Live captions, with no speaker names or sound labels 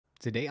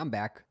Today I'm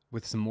back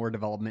with some more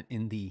development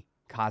in the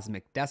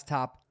Cosmic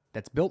desktop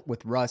that's built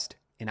with Rust,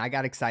 and I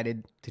got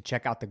excited to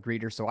check out the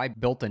greeter, so I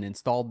built and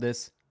installed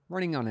this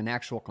running on an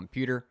actual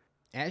computer.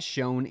 As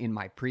shown in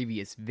my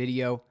previous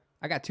video,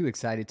 I got too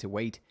excited to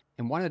wait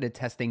and wanted to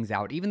test things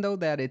out. Even though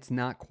that it's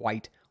not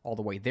quite all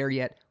the way there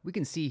yet, we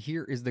can see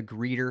here is the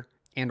greeter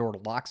and or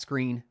lock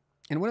screen.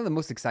 And one of the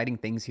most exciting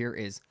things here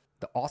is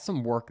the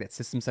awesome work that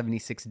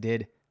System76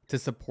 did to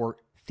support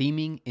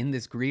theming in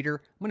this greeter.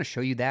 I'm going to show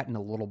you that in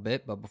a little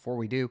bit, but before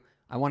we do,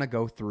 I want to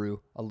go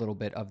through a little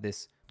bit of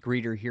this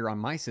greeter here on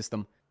my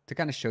system to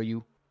kind of show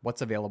you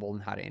what's available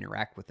and how to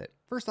interact with it.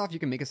 First off, you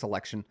can make a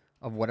selection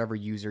of whatever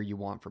user you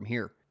want from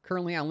here.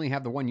 Currently, I only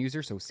have the one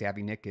user, so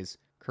SavvyNik is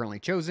currently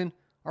chosen.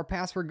 Our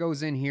password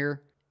goes in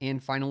here,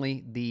 and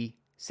finally, the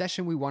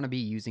session we want to be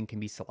using can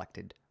be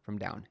selected from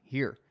down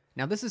here.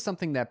 Now, this is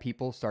something that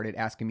people started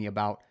asking me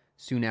about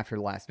soon after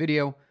the last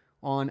video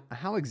on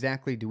how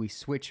exactly do we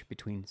switch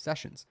between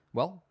sessions.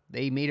 Well,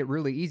 they made it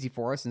really easy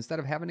for us. Instead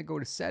of having to go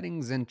to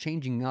settings and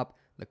changing up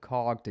the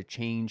cog to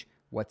change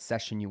what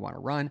session you want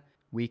to run,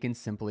 we can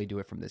simply do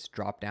it from this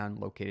drop down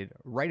located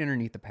right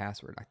underneath the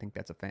password. I think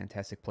that's a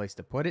fantastic place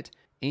to put it.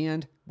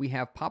 And we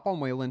have Pop on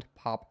Wayland,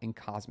 Pop, and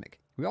Cosmic.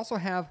 We also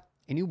have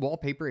a new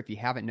wallpaper. If you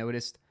haven't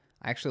noticed,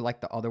 I actually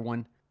like the other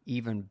one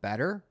even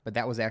better, but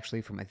that was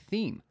actually from a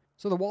theme.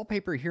 So the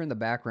wallpaper here in the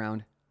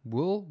background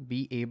will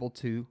be able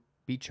to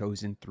be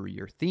chosen through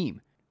your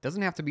theme. It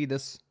doesn't have to be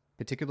this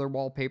particular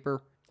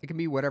wallpaper. It can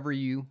be whatever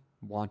you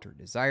want or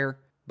desire,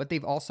 but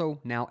they've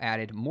also now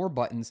added more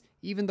buttons,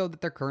 even though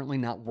that they're currently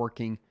not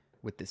working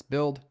with this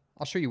build.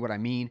 I'll show you what I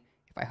mean.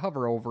 If I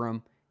hover over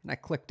them and I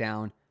click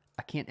down,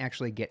 I can't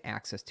actually get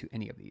access to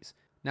any of these.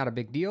 Not a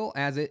big deal,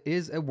 as it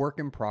is a work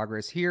in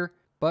progress here,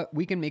 but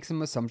we can make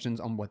some assumptions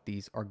on what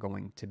these are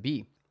going to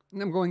be.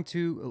 And I'm going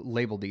to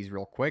label these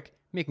real quick,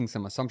 making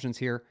some assumptions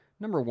here.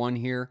 Number one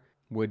here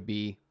would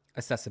be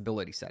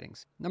accessibility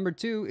settings. Number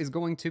two is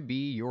going to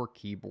be your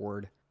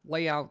keyboard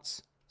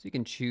layouts. So you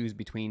can choose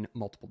between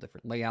multiple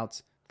different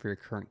layouts for your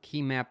current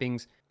key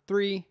mappings.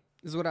 Three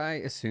is what I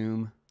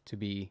assume to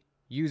be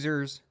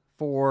users.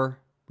 Four,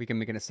 we can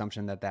make an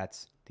assumption that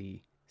that's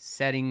the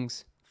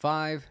settings.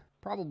 Five,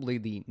 probably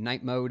the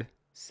night mode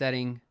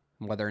setting,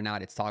 whether or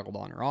not it's toggled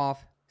on or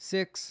off.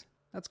 Six,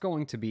 that's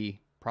going to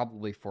be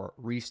probably for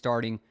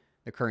restarting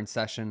the current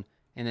session.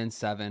 And then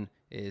seven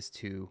is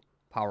to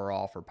power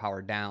off or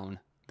power down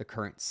the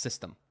current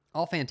system.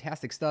 All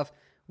fantastic stuff.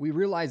 We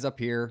realize up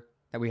here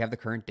that we have the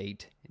current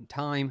date and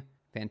time.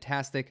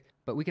 Fantastic.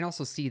 But we can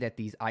also see that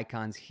these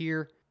icons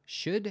here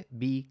should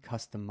be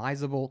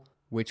customizable,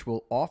 which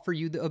will offer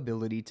you the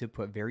ability to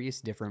put various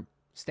different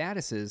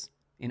statuses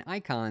and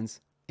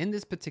icons in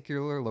this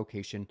particular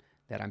location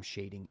that I'm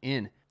shading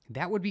in.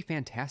 That would be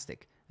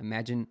fantastic.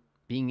 Imagine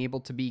being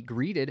able to be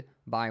greeted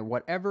by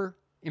whatever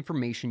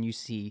information you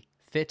see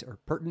fit or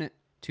pertinent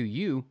to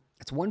you.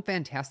 It's one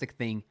fantastic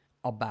thing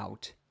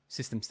about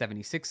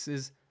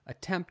System76's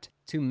attempt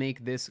to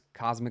make this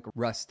Cosmic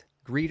Rust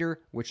greeter,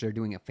 which they're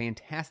doing a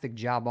fantastic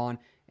job on.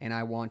 And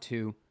I want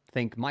to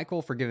thank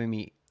Michael for giving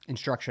me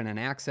instruction and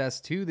access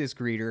to this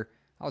greeter.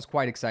 I was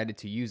quite excited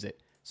to use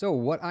it. So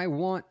what I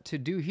want to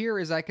do here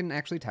is I can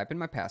actually type in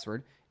my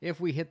password.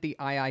 If we hit the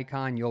eye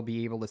icon, you'll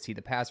be able to see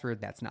the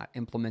password. That's not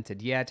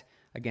implemented yet.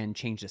 Again,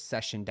 change the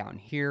session down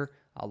here.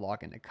 I'll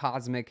log into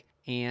Cosmic,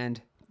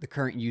 and the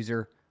current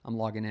user I'm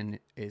logging in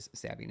is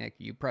SavvyNik.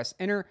 You press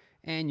enter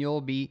and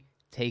you'll be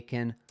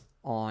taken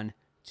on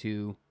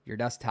to your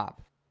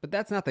desktop. But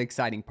that's not the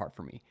exciting part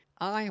for me.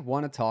 I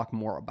want to talk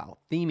more about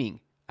theming.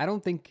 I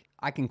don't think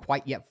I can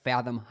quite yet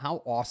fathom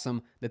how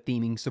awesome the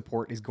theming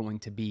support is going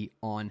to be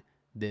on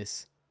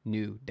this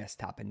new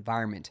desktop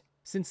environment.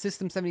 Since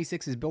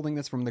System76 is building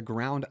this from the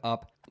ground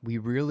up, we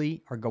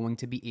really are going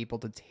to be able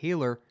to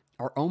tailor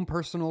our own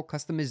personal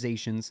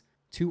customizations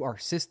to our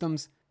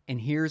systems. And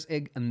here's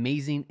an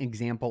amazing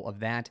example of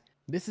that.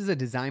 This is a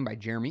design by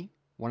Jeremy,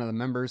 one of the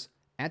members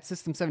at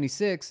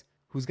System76,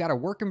 who's got a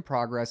work in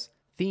progress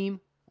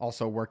theme,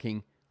 also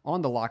working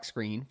on the lock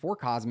screen for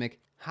Cosmic.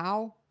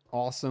 How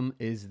awesome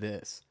is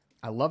this?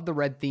 I love the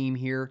red theme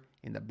here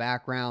in the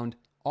background.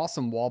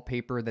 Awesome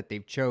wallpaper that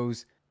they've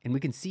chose. And we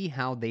can see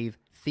how they've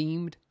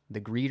themed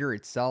the greeter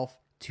itself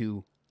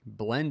to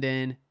blend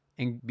in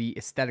and be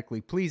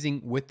aesthetically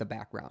pleasing with the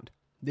background.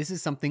 This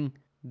is something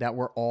that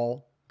we're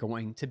all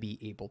going to be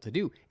able to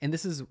do. And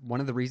this is one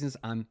of the reasons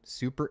I'm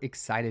super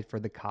excited for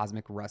the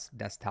Cosmic Rust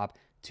desktop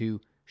to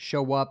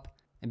show up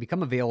and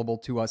become available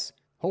to us,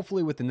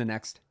 hopefully within the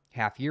next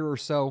half year or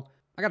so.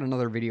 I got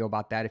another video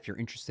about that if you're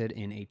interested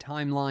in a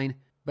timeline.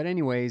 But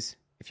anyways,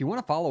 if you want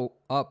to follow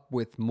up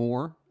with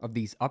more of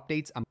these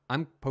updates,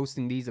 I'm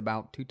posting these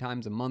about 2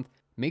 times a month.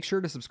 Make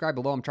sure to subscribe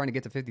below. I'm trying to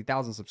get to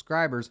 50,000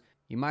 subscribers.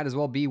 You might as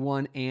well be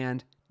one,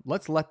 and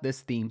let's let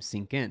this theme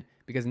sink in,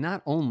 because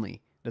not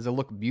only does it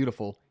look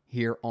beautiful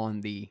here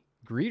on the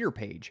greeter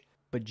page,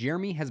 but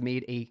Jeremy has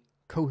made a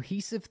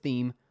cohesive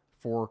theme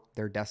for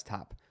their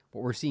desktop.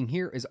 What we're seeing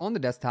here is on the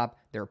desktop,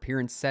 their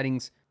appearance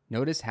settings.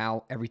 Notice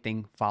how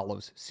everything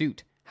follows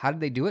suit. How did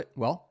they do it?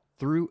 Well,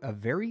 through a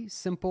very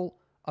simple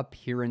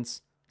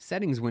appearance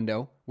settings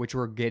window, which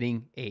we're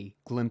getting a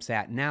glimpse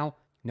at now.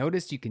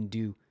 Notice you can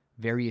do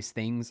various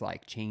things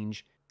like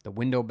change the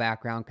window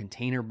background,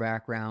 container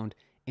background,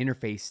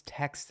 interface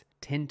text,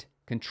 tint,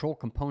 control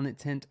component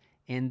tint,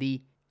 and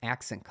the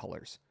accent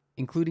colors,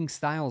 including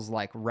styles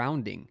like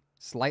rounding,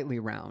 slightly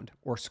round,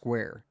 or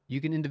square.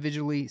 You can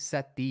individually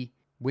set the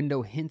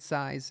window hint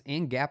size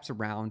and gaps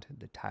around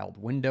the tiled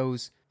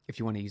windows if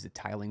you want to use the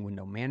tiling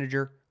window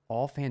manager.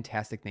 All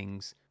fantastic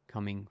things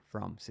coming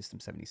from System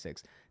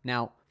 76.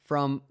 Now,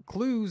 from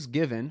clues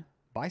given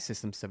by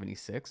System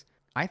 76,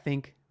 I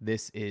think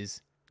this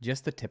is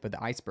just the tip of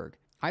the iceberg.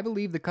 I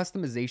believe the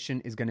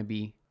customization is going to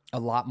be a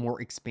lot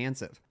more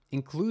expansive,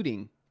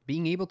 including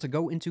being able to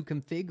go into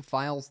config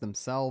files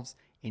themselves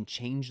and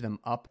change them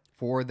up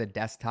for the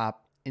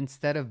desktop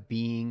instead of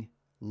being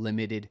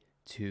limited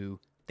to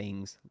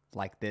things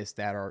like this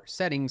that are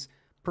settings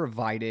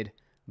provided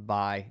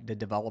by the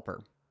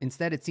developer.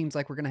 Instead, it seems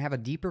like we're going to have a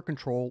deeper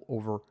control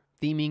over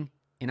theming,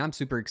 and I'm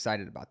super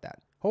excited about that.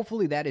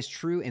 Hopefully that is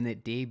true and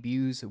it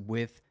debuts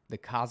with the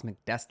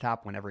Cosmic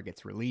Desktop whenever it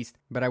gets released.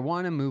 But I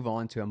want to move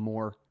on to a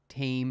more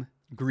tame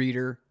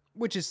greeter,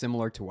 which is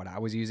similar to what I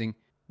was using,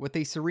 with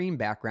a serene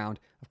background.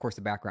 Of course,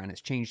 the background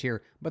has changed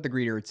here, but the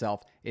greeter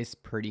itself is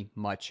pretty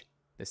much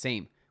the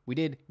same. We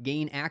did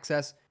gain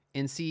access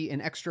and see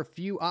an extra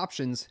few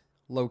options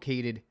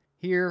located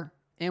here,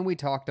 and we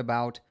talked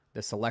about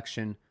the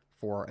selection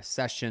for a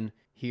session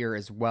here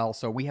as well.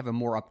 So we have a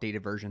more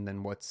updated version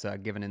than what's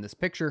given in this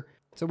picture,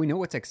 so we know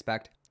what to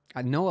expect.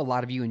 I know a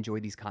lot of you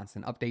enjoy these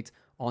constant updates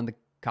on the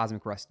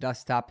Cosmic Rust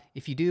desktop.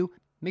 If you do,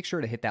 make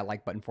sure to hit that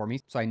like button for me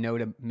so I know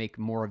to make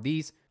more of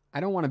these. I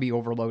don't want to be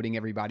overloading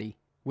everybody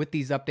with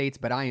these updates,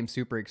 but I am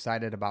super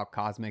excited about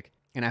Cosmic,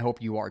 and I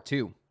hope you are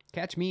too.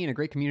 Catch me in a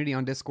great community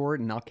on Discord,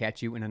 and I'll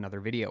catch you in another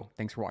video.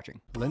 Thanks for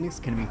watching.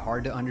 Linux can be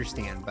hard to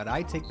understand, but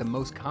I take the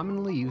most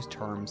commonly used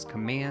terms,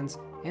 commands,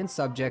 and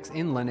subjects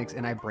in Linux,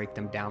 and I break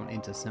them down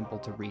into simple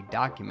to read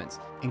documents,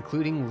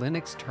 including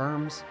Linux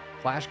terms,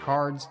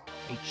 flashcards,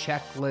 a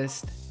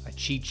checklist, a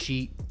cheat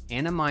sheet,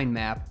 and a mind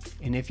map.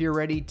 And if you're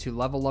ready to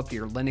level up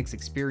your Linux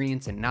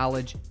experience and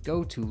knowledge,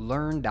 go to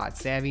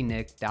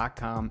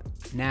learn.savvynik.com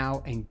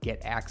now and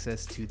get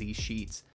access to these sheets.